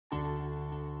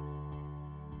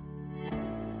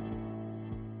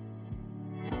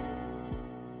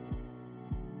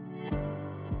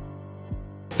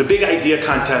The big idea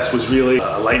contest was really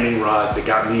a lightning rod that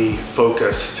got me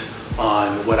focused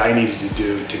on what I needed to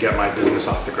do to get my business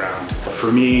off the ground.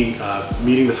 For me,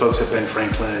 meeting the folks at Ben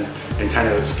Franklin and kind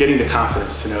of getting the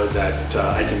confidence to know that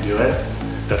I can do it,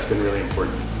 that's been really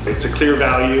important. It's a clear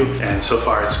value, and so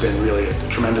far it's been really a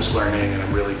tremendous learning, and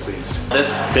I'm really pleased.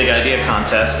 This big idea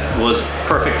contest was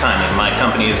perfect timing. My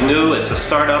company is new, it's a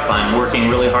startup. I'm working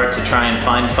really hard to try and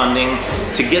find funding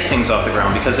to get things off the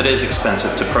ground because it is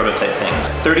expensive to prototype things.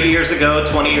 30 years ago,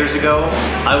 20 years ago,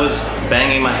 I was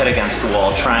banging my head against the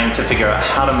wall trying to figure out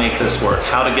how to make this work,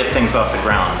 how to get things off the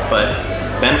ground. But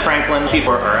Ben Franklin,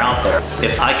 people are out there.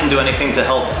 If I can do anything to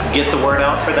help get the word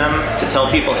out for them, to tell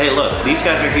people, hey look, these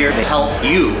guys are here to help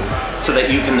you so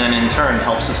that you can then in turn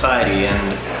help society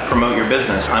and promote your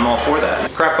business, I'm all for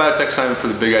that. Craft Biotech signed up for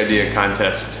the Big Idea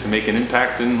Contest to make an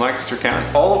impact in Lancaster County.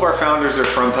 All of our founders are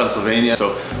from Pennsylvania,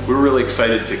 so we're really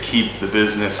excited to keep the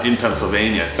business in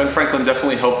Pennsylvania. Ben Franklin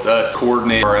definitely helped us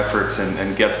coordinate our efforts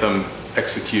and get them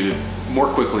executed more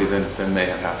quickly than may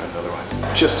have happened otherwise.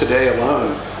 Just today alone,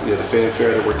 the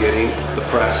fanfare that we're getting, the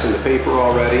press and the paper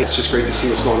already, it's just great to see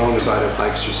what's going on inside of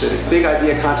Lancaster City. Big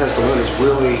Idea Contest alone has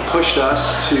really pushed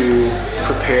us to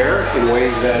prepare in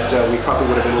ways that we probably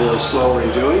would have been a little slower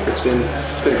in doing. It's been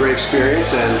a great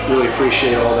experience, and really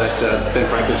appreciate all that Ben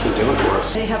Franklin's been doing for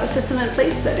us. They have a system in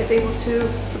place that is able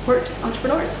to support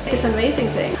entrepreneurs. It's an amazing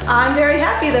thing. I'm very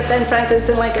happy that Ben Franklin's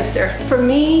in Lancaster. For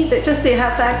me, just the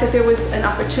fact that there was an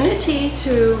opportunity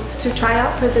to try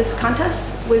out for this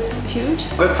contest was huge.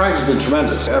 Ben Franklin's been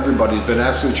tremendous. Everybody's been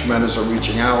absolutely tremendous at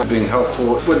reaching out, being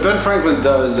helpful. What Ben Franklin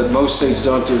does that most states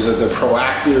don't do is that they're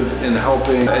proactive in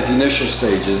helping at the initial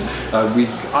stages.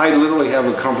 I literally have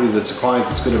a company that's a client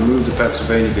that's going to move to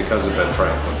Pennsylvania because of Ben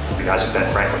Franklin. The guys at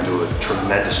Ben Franklin do a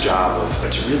tremendous job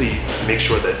to really make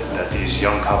sure that these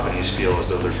young companies feel as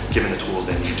though they're given the tools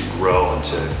they need to grow and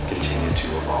to continue to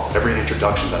evolve. Every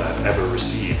introduction that I've ever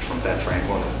received from Ben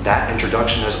Franklin, that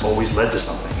introduction has always led to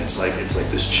something. It's like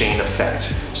this chain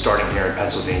effect. Starting here in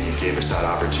Pennsylvania gave us that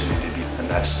opportunity, and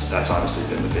that's honestly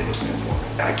been the biggest thing for me.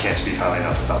 I can't speak highly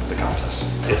enough about the contest.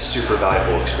 It's a super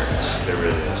valuable experience. It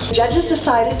really is. Judges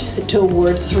decided to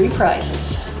award 3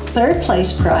 prizes. Third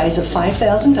place prize of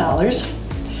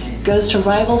 $5,000 goes to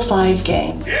Rival 5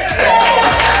 Game.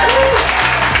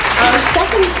 Our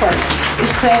second place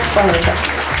is Craft Biotech.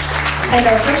 And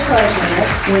our first prize winner,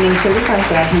 winning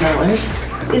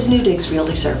 $35,000, is New Digs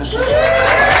Realty Services.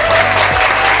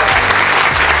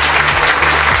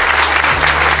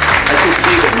 I can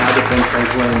see that now that Ben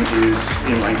Franklin is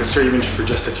in Lancaster, even for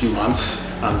just a few months,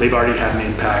 they've already had an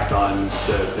impact on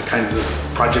the kinds of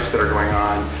projects that are going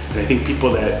on. And I think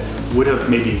people that would have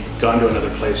maybe gone to another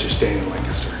place are staying in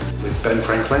Lancaster. With Ben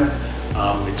Franklin,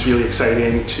 it's really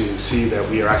exciting to see that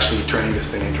we are actually turning this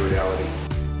thing into reality.